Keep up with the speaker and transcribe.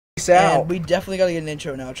Peace out. And we definitely gotta get an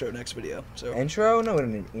intro and outro next video. So Intro? No,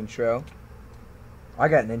 an intro. I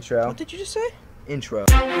got an intro. what did you just say? Intro.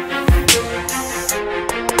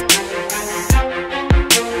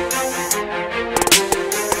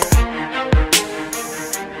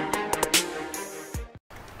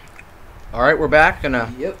 All right, we're back.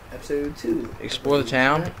 Gonna Yep, episode 2. explore the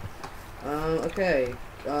town. Okay.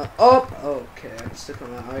 Okay. I stuck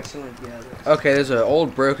on that. I actually went the other. Okay, there's an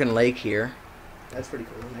old broken lake here. That's pretty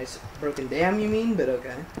cool. Nice broken dam, you mean? But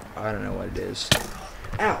okay. I don't know what it is.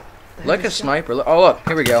 Ow. Like a sniper. Oh, look,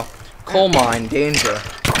 here we go. Coal mine, danger.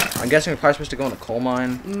 I'm guessing we're probably supposed to go in a coal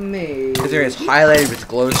mine. Maybe. Because there is highlighted with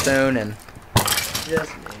glowstone and.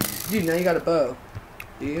 Just maybe. Dude, now you got a bow.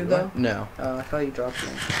 Do you though? No. Oh, I thought you dropped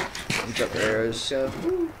one. It's up arrows. So,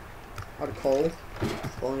 out of coal.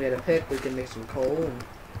 Well, we had a pick. We can make some coal. And...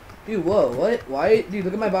 Dude, whoa, what? Why? Dude,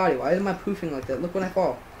 look at my body. Why am I poofing like that? Look when I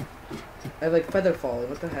fall. I have like feather falling.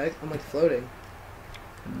 What the heck? I'm like floating.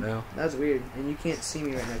 No. That's weird. And you can't see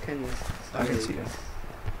me right now, can you? I can see you.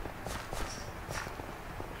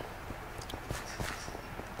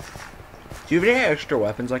 Do you have any extra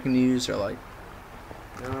weapons I can use, or like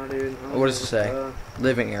No, dude. what does it say?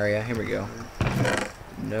 Living area. Here we go.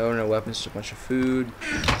 No weapons. Just a bunch of food.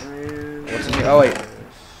 What's in here? Oh wait.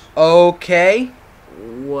 Okay.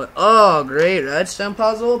 What? Oh, great. Redstone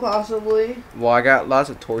puzzle, possibly. Well, I got lots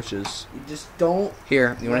of torches. You just don't.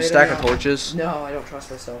 Here, you want a Wait, stack no. of torches? No, I don't trust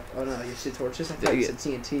myself. Oh no, you said torches? I thought you Yeah. said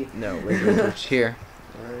TNT. No, regular torches. Here.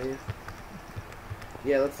 Alright.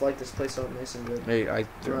 Yeah, let's light this place up nice and good. Hey, I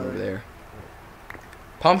threw them over there.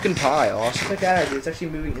 Pumpkin pie, awesome. Check that out, dude. It's actually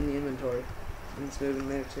moving in the inventory. And it's moving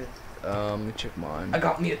there, too. Let me check mine. I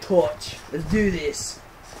got me a torch. Let's do this.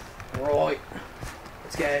 Right.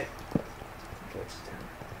 Let's go. Torch is down.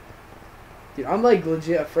 Dude, I'm like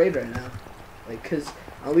legit afraid right now. Like, cause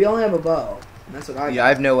we only have a bow. And that's what I Yeah, I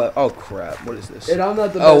have no. Oh crap! What is this? And I'm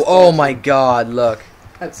not the Oh, best oh torch. my God! Look.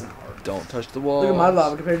 That's not hard. Don't touch the wall. Look at my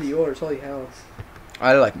lava compared to yours. Holy hell.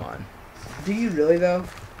 I like mine. Do you really, though?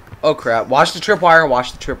 Oh crap! Watch the tripwire.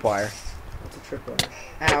 Watch the tripwire. What's a tripwire?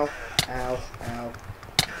 Ow. Ow. Ow.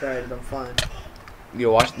 Tried it. I'm fine.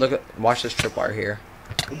 You watch this tripwire here.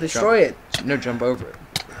 We'll destroy it. No, jump over it.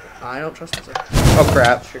 I don't trust myself. Oh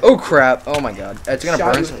crap! Oh crap! Oh my God! It's gonna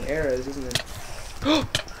Shot burn. you with arrows, isn't it?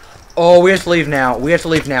 Oh, we have to leave now. We have to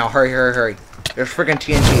leave now. Hurry, hurry, hurry! There's freaking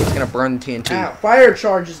TNT. It's gonna burn the TNT. Ow. Fire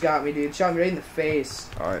charges got me, dude. Shot me right in the face.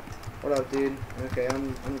 All right, What up, dude? Okay,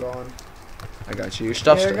 I'm gone. I got you. Your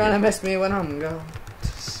stuff's You're still gonna here. miss me when I'm gone.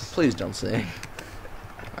 Please don't sing.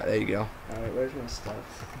 All right, there you go. Alright, where's my stuff?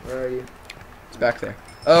 Where are you? It's back there.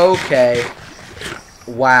 Okay.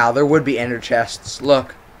 Wow, there would be ender chests.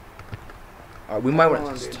 Look. Alright, we might Hold want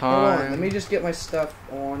on, this dude. Hold on. time. Let me just get my stuff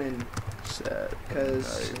on and Set.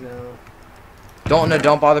 because you know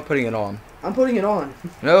Don't bother putting it on. I'm putting it on.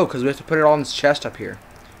 No, because we have to put it on this chest up here.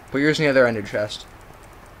 Put yours in the other ender chest.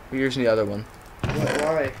 Put yours in the other one.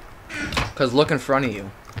 Why? Because look in front of you.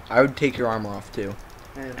 I would take your armor off too.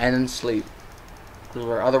 Man. And then sleep. Because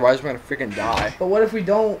otherwise we're going to freaking die. But what if we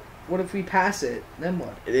don't? What if we pass it? Then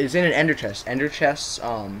what? It's in an ender chest. Ender chests,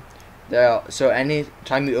 so any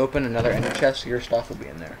time you open another ender chest, your stuff will be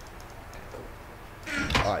in there.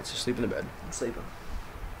 Alright, so sleep in the bed. I'm sleeping.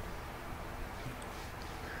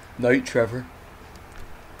 Night, Trevor.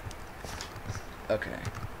 Okay.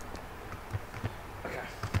 Okay.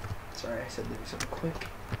 Sorry, I said do something quick.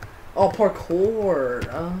 Oh, parkour.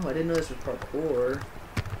 Oh, I didn't know this was parkour.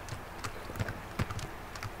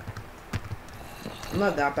 I'm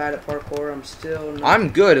not that bad at parkour. I'm still not. I'm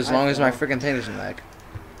good as long I as my fell. freaking thing doesn't lag.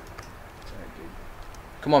 Sorry,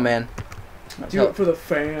 Come on, man. dude. Do it for the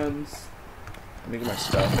fans. Let me get my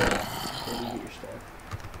stuff. Maybe get your stuff.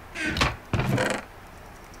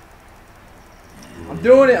 I'm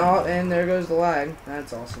doing it. Oh, and there goes the lag.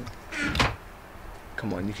 That's awesome.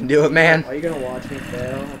 Come on, you can do it, man. Are you gonna watch me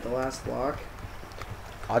fail at the last block?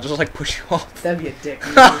 I'll just like push you off. That'd be a dick.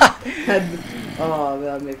 Oh,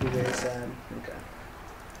 that'd make me very sad. Okay.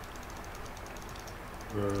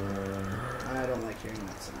 I don't like hearing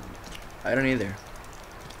that sound. I don't either.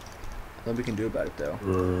 Nothing we can do about it though.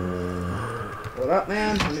 What up,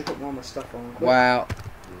 man? Let me put more of my stuff on. Quick. Wow.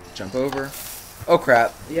 Jump over. Oh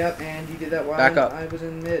crap. Yep, and you did that while Back up. I was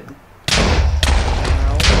in mid.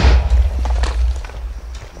 Ow.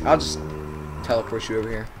 I'll just teleport you over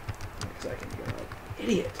here. Because I can go up.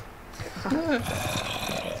 Idiot.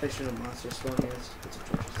 Section of monster spawn here.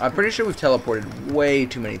 I'm pretty sure we've teleported way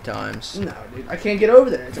too many times. No, dude. I can't get over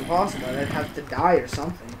there. It's impossible. I'd have to die or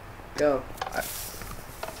something. Go.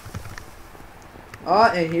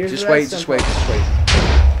 And here's Just the wait, redstone just wait, part. just wait.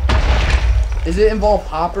 Does it involve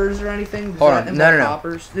poppers or anything? Does Hold that on. involve No, no, no.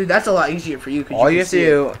 Poppers? Dude, that's a lot easier for you. Cause All you you can have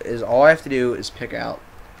to see it. do is pick out.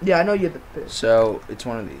 Yeah, I know you have to pick. So it's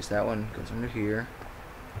one of these. That one goes under here,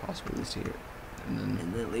 possibly this here, and then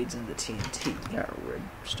And then it leads into TNT. that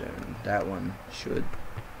redstone. That one should.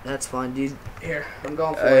 That's fine, dude. Here, I'm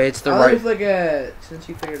going for it. It's the I'll right. leave, like a since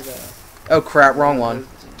you figured it out. Oh crap! Wrong one.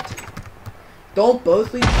 Don't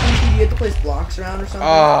both lead to TNT. You have to place blocks around or something.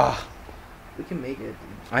 Ah. We can make it.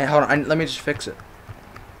 Hold on. Let me just fix it.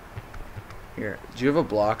 Here. Do you have a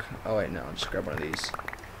block? Oh wait, no. I'll just grab one of these.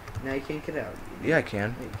 Now you can't get out. Yeah, I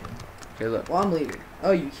can. Yeah, you can. Okay, look. Well, I'm leaving.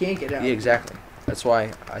 Oh, you can't get out. Yeah, exactly. That's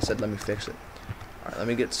why I said let me fix it. All right, let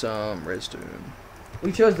me get some redstone.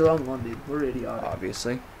 We chose the wrong one, dude. We're idiotic.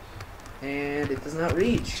 Obviously. And it does not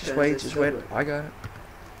reach. Just 'cause wait. it's Just so wait. big. I got it.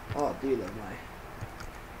 Oh, dude, oh my.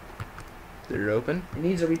 Did it open? It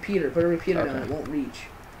needs a repeater. Put a repeater down. Okay. It won't reach.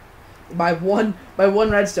 By one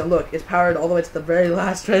redstone. Look, it's powered all the way to the very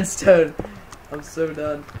last redstone. I'm so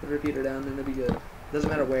done. Put a repeater down and it'll be good. Doesn't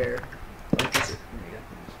matter where. Like, there you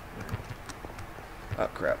Oh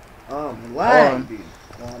crap. go. Oh, my lag, on. dude.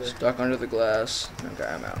 Water. Stuck under the glass. Okay,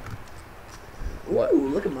 I'm out. Ooh, What?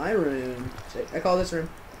 look at my room. Sick. I call this room.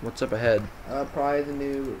 What's up ahead? Probably the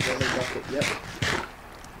new weather bucket. Yep.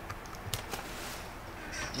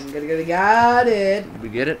 Got it. Did we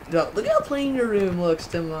get it? No, look how plain your room looks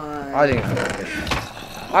to mine. I think I like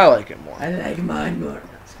it. I like it more. I like mine more.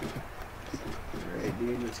 Alright,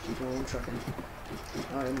 dude, let's keep on trucking.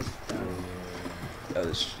 Oh, Oh,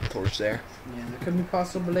 there's a torch there. yeah, there could be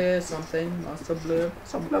possibly something. Possibly.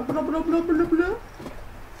 Some blah, blah, blah, blah, blah, blah.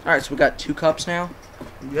 Alright, so we got 2 cups now.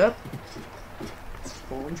 Yep. Let's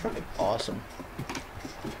keep on trucking. Awesome.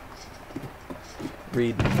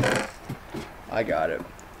 Read. I got it.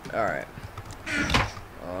 Alright.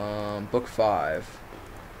 Book 5.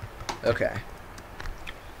 Okay.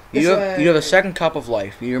 This You way. have a second cup of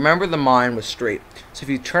life. You remember the mine was straight. So if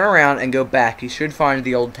you turn around and go back, you should find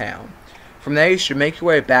the old town. From there, you should make your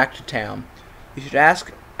way back to town. You should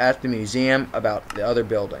ask at the museum about the other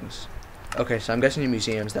buildings. Okay, so I'm guessing the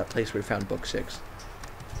museum's that place where we found book 6.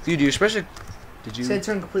 Dude, you're supposed to... Did you... Said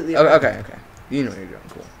turn completely Oh, around. okay. You know what you're doing.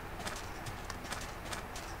 Cool.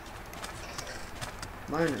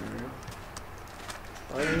 Miner.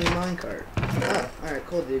 Why do I need a minecart? Oh, alright,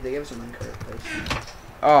 cool, dude. They gave us a minecart place.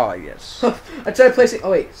 Oh, yes. I tried placing.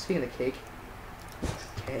 Oh, wait. Speaking of cake.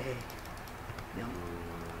 Okay. No.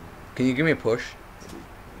 Can you give me a push?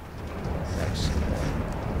 Thanks.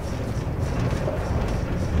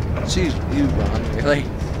 See, you run, really?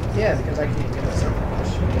 Yeah, because I can't get myself a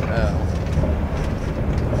push. Oh,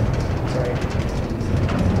 Sorry.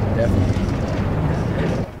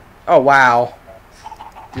 definitely. Oh, wow.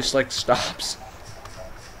 Just, like, stops.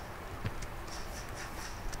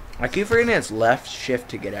 I keep forgetting it's left shift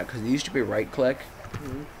to get out, because it used to be right click.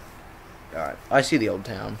 Mm-hmm. Alright, I see the old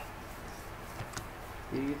town.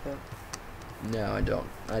 Did you get that? No, I don't.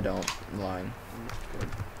 I'm lying. Good.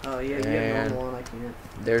 Oh, yeah, you have And- normal one. I can't.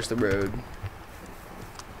 There's the road.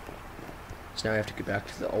 So now we have to get back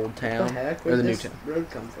to the old What town. the heck? Or Where the did new this town. road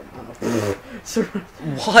come from? Oh. So-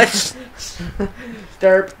 What?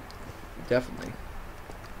 Derp. Definitely.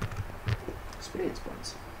 Experience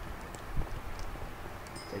points.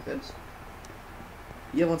 Take this.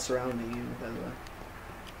 You have one surrounding you, by the way.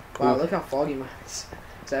 Cool. Wow, look how foggy my eyes.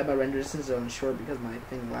 So I have my render distance zone short because my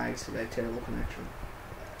thing lags because I have terrible connection.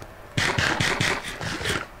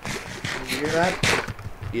 Did you hear that?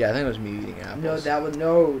 Yeah, I think it was me eating apples. That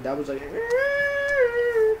was like.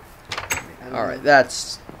 Alright,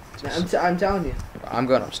 that's... I'm telling you. I'm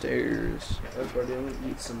going upstairs. That's what we're doing.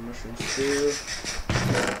 Eat some mushrooms too.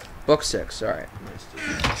 Book 6, alright. Nice,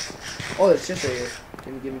 dude. Oh, there's just right here.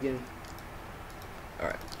 Gimme.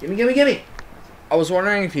 Alright. Gimme. I was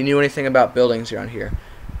wondering if you knew anything about buildings around here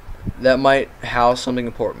that might house something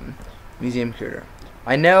important. Museum curator.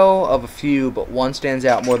 I know of a few, but one stands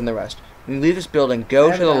out more than the rest. When you leave this building, go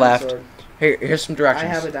I have to a the diamond left. sword. Here's some I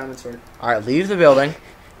directions. have a diamond sword. Alright, leave the building.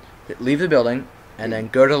 And then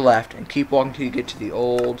go to the left and keep walking till you get to the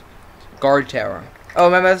old guard tower. Oh,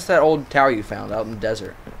 remember that's that old tower you found out in the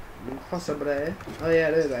desert. Possibly. Oh yeah,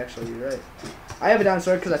 it is actually. You're right. I have a diamond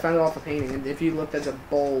sword because I found it off a painting, and if you look, there's a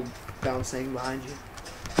bold bouncing behind you.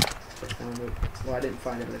 I found it. Well, I didn't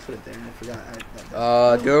find it, but I put it there, and I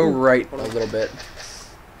forgot. Go right a Hold on. little bit.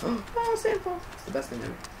 Oh, sandfall. It's the best thing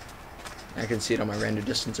ever. I can see it on my render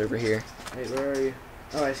distance over here. Wait, where are you?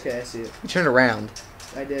 Oh, I see it. You turn around.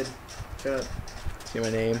 I did. Shut up. See my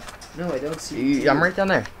name? No, I don't see I'm right down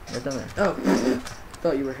there. Right down there. Oh.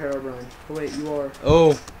 Thought you were Harold Ryan. Oh, wait, you are.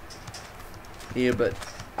 Oh. Yeah, but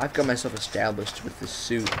I've got myself established with this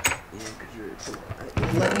suit. Yeah, because you're cool.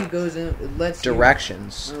 It let you goes in. It lets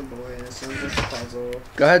Directions. You, oh boy, that sounds like a puzzle.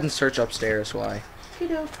 Go ahead and search upstairs while I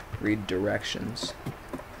Kiddo. read directions.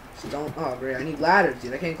 So don't. Oh great, I need ladders,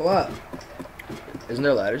 dude. I can't go up. Isn't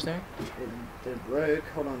there ladders there? They're broke.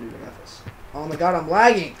 Hold on, dude. I got this. Oh my god, I'm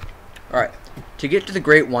lagging. Alright. To get to the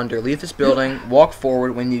Great Wonder, leave this building, walk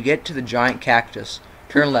forward. When you get to the giant cactus,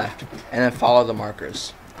 turn left, and then follow the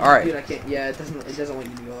markers. Alright. Dude, I can't. Yeah, it doesn't want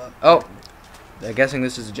you to go up. Oh. I'm guessing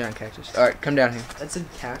this is a giant cactus. Alright, come down here. That's a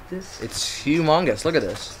cactus? It's humongous. Look at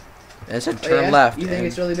this. And it said Oh, turn yeah? left. You think and-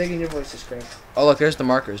 it's really big and your voice is cracked? Oh, look, there's the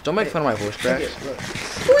markers. Don't make Hey, fun of my voice Check crack. it, look.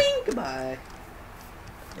 Boing, goodbye.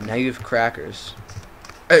 And now you have crackers.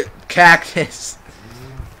 Cactus.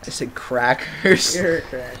 I said crackers. You're a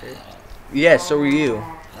cracker. Yeah, so are you.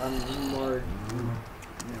 More.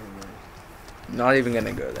 Never Not even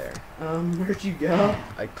gonna go there. mind. Where'd you go?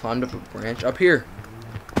 I climbed up a branch. Up here.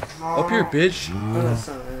 Up here, bitch. Oh, that's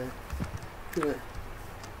not.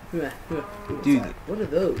 Dude. What are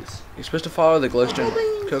those? You're supposed to follow the glowstone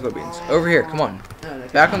cocoa beans. Over here, come on. Oh, no,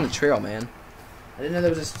 Back on the trail, man. I didn't know there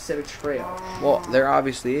was a specific trail. Well, there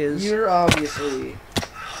obviously is. You're obviously.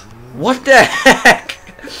 What the heck?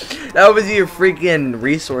 That was your freaking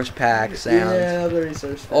resource pack sound. Yeah, the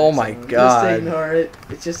research. Oh my sound. God. Just ignore it.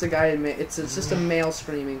 It's just a guy in. It's just a male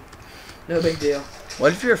screaming. No big deal.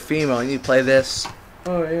 What if you're a female and you play this?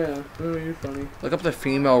 Oh yeah. Oh, you're funny. Look up the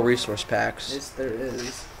female resource packs. Yes, there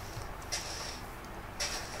is.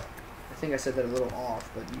 I think I said that a little off,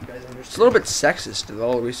 but you guys understand. It's a little bit sexist that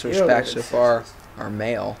all the resource You're a little packs so bit far sexist. are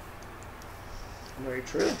male. Very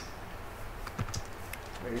true.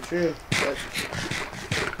 Very true. But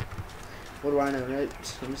what do I know,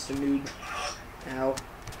 right? I'm just a noob. Ow.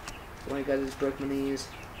 One of you guys just broke my knees.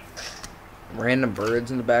 Random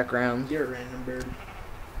birds in the background. You're a random bird.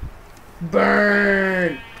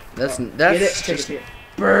 Bird! That's Get it? that's Take just it.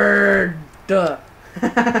 Bird! Duh.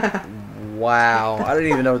 wow. I don't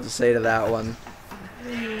even know what to say to that one.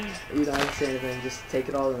 You don't have to say anything, just take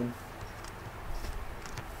it all in.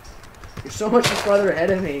 You're so much farther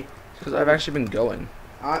ahead of me. Because I've actually been going.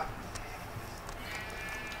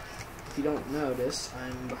 If you don't notice,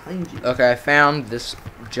 I'm behind you. Okay, I found this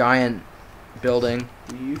giant building.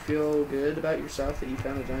 Do you feel good about yourself that you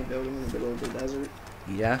found a giant building in the middle of the desert?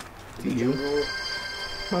 Yeah. Do you? Jungle?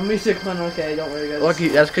 My music went okay, don't worry guys. Look,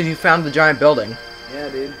 that's because you found the giant building. Yeah,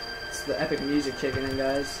 dude. It's the epic music kicking in,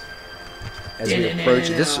 guys. As we approach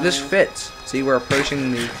it. This fits. See, we're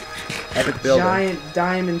approaching the epic building. Giant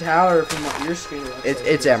diamond tower from what your screen looks like.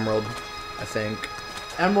 It's emerald, I think.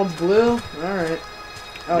 Emerald blue? Alright.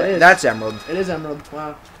 Oh, it is. That's emerald. It is emerald.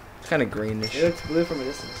 Wow. It's kind of greenish. It looks blue from a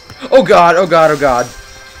distance. Oh god, oh god, oh god.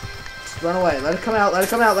 Run away. Let it come out. Let it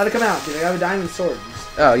come out. Let it come out. Dude, I have a diamond sword.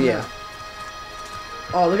 Oh, yeah.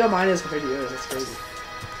 Oh, look how mine is compared to yours. That's crazy.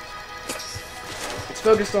 It's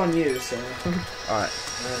focused on you, so. Alright. Alright,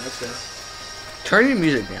 let's go. Turn your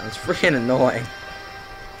music down. It's freaking annoying.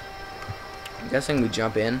 I'm guessing we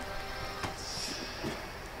jump in.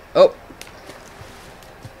 Oh.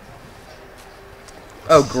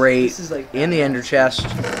 Oh, great. This is like In the badass. ender chest.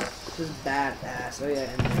 This is badass. Oh yeah,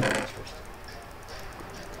 and the ender chest first.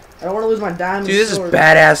 I don't want to lose my diamond Dude, this is sword.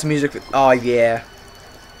 badass music. Oh, yeah.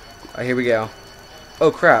 Alright, here we go.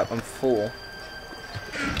 Oh, crap. I'm full.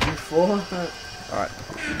 You full? Alright.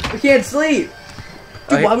 We can't sleep!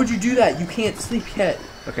 Dude, Okay. why would you do that? You can't sleep yet.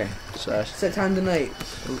 Okay, so that's... Set time tonight.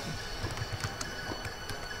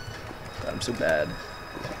 I'm so bad.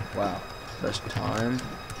 Wow. That's time.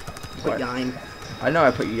 Put What? yime. I know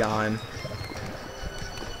I put yime.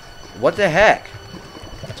 What the heck?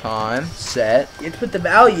 Time, set. You have to put the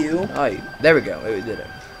value. Oh, there we go. We did it.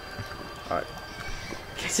 Alright.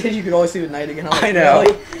 I said you could always sleep at night again. I'm like, I know.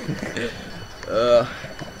 Really?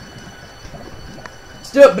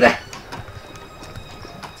 Let's do it, bruh.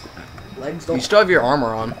 Legs don't. You still have your armor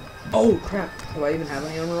on. Oh crap! Do I even have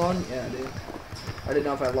any armor on? Yeah, I do. I didn't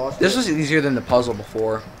know if I lost This it. was easier than the puzzle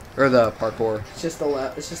before. Or the parkour. It's just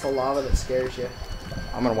the it's just the lava that scares you.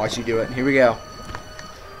 I'm gonna watch you do it. Here we go.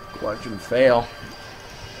 Watch him fail.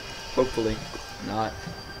 Hopefully. Not.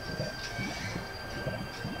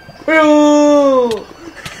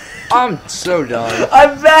 I'm so done.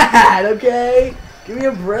 I'm bad. Okay, give me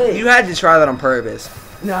a break. You had to try that on purpose.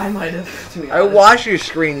 No, I might have. To be I honest. watched your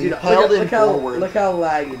screen. You Dude, held it look how forward. look how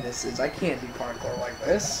laggy this is. I can't do parkour like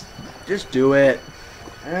this. Just do it.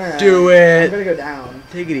 Alright. Do I'm it. gonna go down.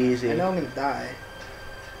 Take it easy. I know I'm gonna die.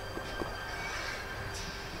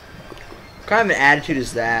 What kind of an attitude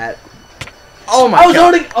is that? Oh my I was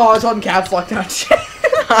god. holding. Oh, I was on caps lock now. Shit.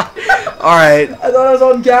 Alright. I thought I was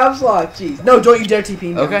on caps lock. Jeez. No, don't you dare TP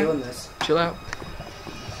me. Okay. I'm doing this. Chill out.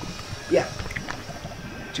 Yeah.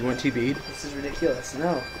 You want TP'd? This is ridiculous.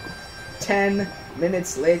 No. 10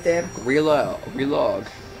 minutes later. Relog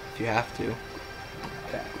if you have to.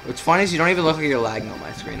 Okay. What's funny is you don't even look like you're lagging on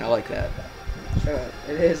my screen. I like that. Shut up.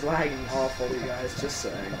 It is lagging awful, you guys. Just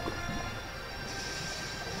saying.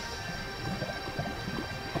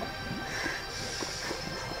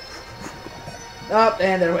 Oh,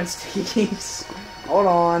 and there went Sticky Keys. Hold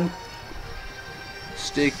on.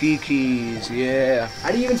 Sticky keys, yeah.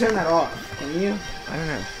 How do you even turn that off? Can you? I don't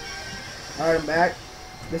know. Alright, I'm back.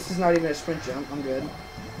 This is not even a sprint jump. I'm good.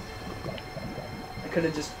 I could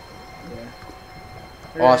have just...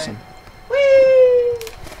 Yeah. Awesome. Whee!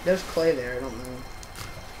 There's clay there. I don't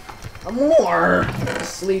know. More!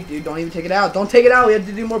 Sleep, dude. Don't even take it out. Don't take it out. We have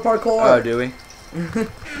to do more parkour. Oh, do we?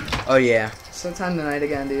 Oh, yeah. Sometime tonight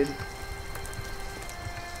again, dude.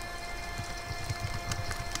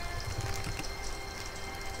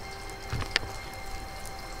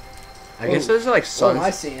 I guess those are like What am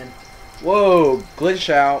I suns. seeing? Whoa,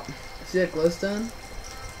 glitch out. See that glowstone?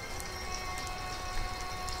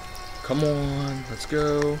 Come on, let's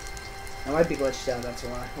go. I might be glitched out, that's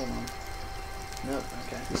why. Hold on. Nope,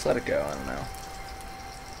 okay. Just let it go, I don't know.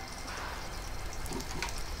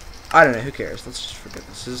 I don't know, who cares? Let's just forget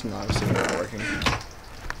this. This is obviously not working.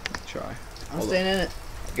 Let's try. I'm Hold staying in it.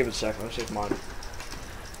 Give it a second, let's see if mine.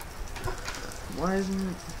 Why isn't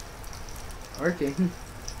it working?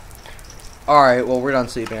 Alright, well, we're done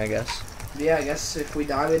sleeping, I guess. Yeah, I guess if we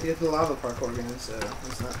die, we have to get to the lava parkour again, so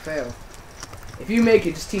let's not fail. If you make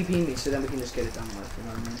it, just TP me, so then we can just get it done with, you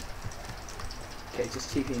know what I mean? Okay,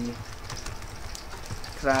 just TP me.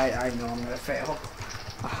 Because I know I'm going to fail.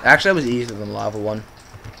 Actually, that was easier than the lava one.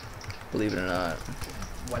 Believe it or not.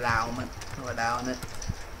 Without it.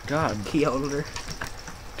 God. Key holder.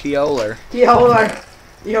 Keoler. Key holder.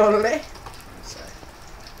 Key holder. Sorry.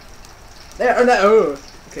 There, oh no. Oh.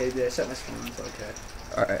 Okay, dude, I set my phone, it's okay.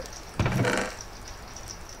 Alright.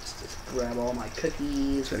 Just grab all my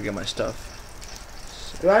cookies. Just gotta get my stuff.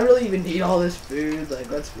 Do I really even need all this food? Like,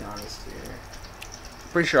 let's be honest here.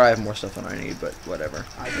 Pretty sure I have more stuff than I need, but whatever.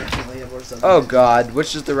 I definitely have more stuff. Oh god,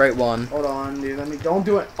 which is the right one? Hold on, dude. Let me. Don't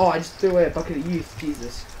do it. Oh, I just threw away a bucket of youth.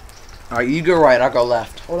 Jesus. Alright, you go right, I'll go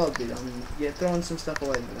left. Hold up, dude. Yeah, throwing some stuff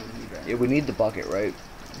away that I don't need right Yeah, we need the bucket, right?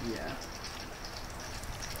 now. Yeah.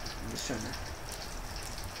 I'm just trying to.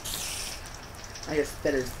 I guess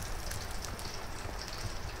that is.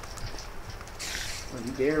 Don't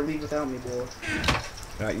you dare leave without me, boy.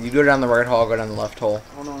 Alright, you go down the right hole, I'll go down the left hole.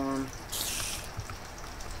 Hold on.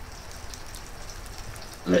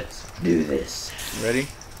 Let's do this. Ready?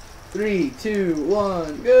 3, 2,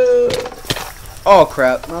 1, go! Oh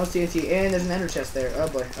crap. Mouse TNT, and there's an ender chest there. Oh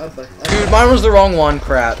boy, oh boy. Oh Dude, boy. mine was the wrong one,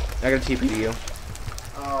 crap. I gotta TP to you.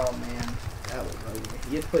 Oh man, that was ugly.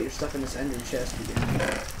 You have to put your stuff in this ender chest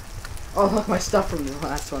again. Oh look, my stuff from the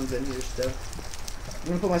last one's in here still. I'm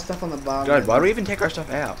gonna put my stuff on the bottom. God, why do we even take our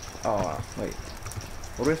stuff out? Oh, wait.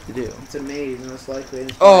 What do we have to do? It's a maze, most likely. And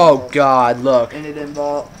it's Oh involved. god, look. And it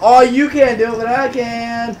involves. Oh, you can't do it, but I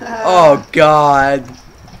can. Oh god.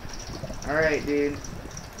 All right, dude.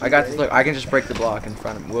 I got this. Look, I can just break the block in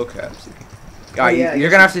front of me. We'll crap. Oh, yeah, You're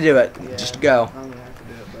gonna have to do it. Yeah, Just go. I'm gonna have to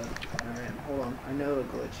do it, but all right, hold on. I know a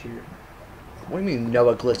glitch here. What do you mean, no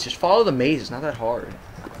a glitch? Just follow the maze. It's not that hard.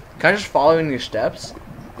 Can I just follow in your steps?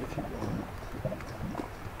 If you want.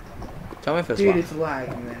 Tell me if it's Dude, wrong. it's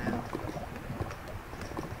lagging right now.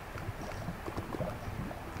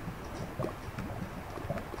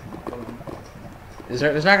 Hold on. There's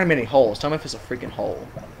not gonna be any holes. Tell me if it's a freaking hole.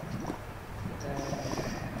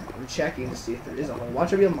 I'm checking to see if there is a hole.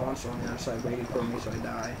 Watch there be a monster on the other side waiting for me so I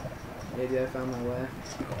die. Maybe I found my way.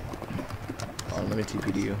 Oh, let me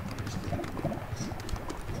TP to you.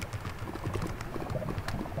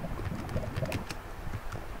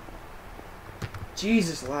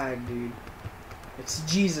 Jesus lag, dude. It's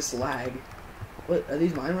Jesus lag. What, are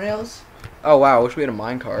these mine rails? Oh wow, I wish we had a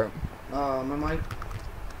minecart. My mic.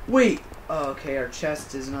 Wait! Oh, okay, our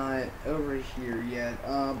chest is not over here yet.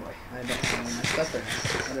 Oh boy, I don't have my stuff right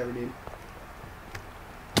now. Whatever, dude.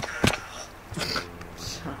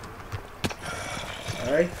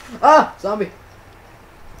 Alright. Ah! Zombie!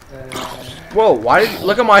 Whoa, why did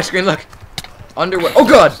look at my screen, look. Underwear. Oh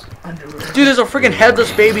god! Underwear. Dude, there's a freaking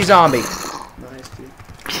headless baby zombie. Nice, dude.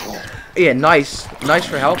 Yeah, nice. Nice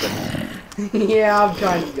for helping. Yeah, I'm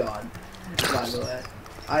kind of gone. By the way.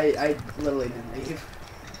 I literally didn't leave.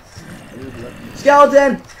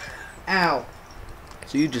 Skeleton! Ow.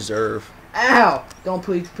 So you deserve. Ow! Don't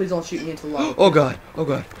please don't shoot me into lava. Oh god, oh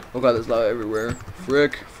god, oh god, there's lava everywhere.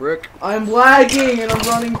 Frick. I'm lagging and I'm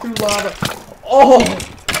running through lava. Oh!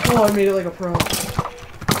 Oh, I made it like a pro.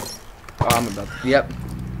 Oh, I'm about. Yep.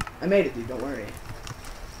 I made it, dude. Don't worry.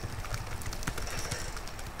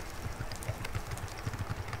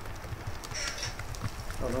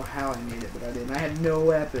 I don't know how I made it, but I did. And I had no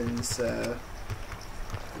weapons, so...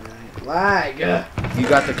 Right. Lag! You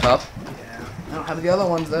got the cup? Yeah. I don't have the other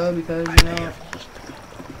ones, though, because, you know...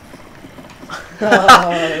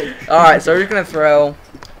 Alright, so we're just going to throw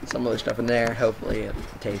some other stuff in there. Hopefully it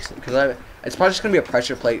takes it. Because it's probably just going to be a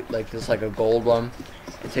pressure plate, like this, like a gold one.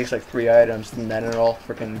 It takes like 3 items, and then it'll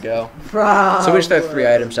freaking go. Probably. So we just throw 3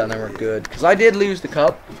 items down there, we're good. Because I did lose the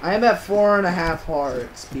cup. I am at 4.5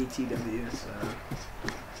 hearts, BTW, so...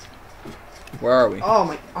 Where are we? Oh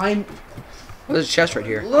my... I'm... Oh, there's a chest right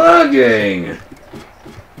here. lagging!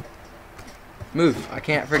 Move. I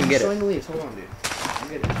can't freaking get Showing it. the leaves. Hold on, dude. I'll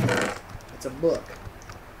get it. It's a book.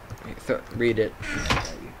 Read it.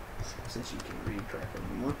 Since you can't read correctly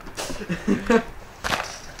anymore.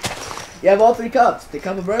 You have all 3 cups. The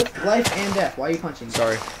cup of birth, life, and death. Why are you punching me?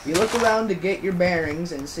 Sorry. You look around to get your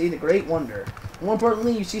bearings and see the great wonder. More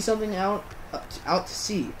importantly, you see something out to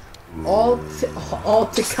sea. All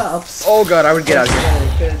to cups. Oh god, I would get out of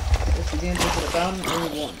here. Because if you didn't look at the fountain,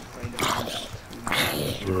 only one. Trying to find out.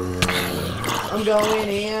 I'm going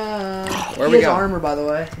in. Where He we has going? armor, by the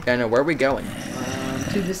way. Yeah, I know. Where are we going?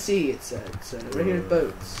 To the sea, it said. So right here's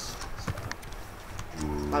boats. So,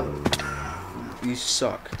 my boat. You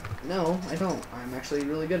suck. No, I don't. I'm actually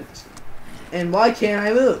really good at this game. And why can't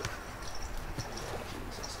I move?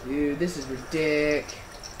 Jesus, dude, this is ridiculous.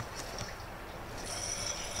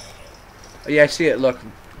 Oh, yeah, I see it. Look.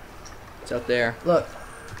 It's out there. Look.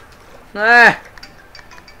 Ah!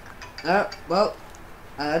 Well,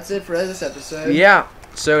 that's it for this episode. Yeah.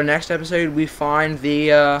 So next episode we find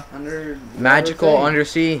the Under magical thing.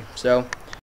 undersea. So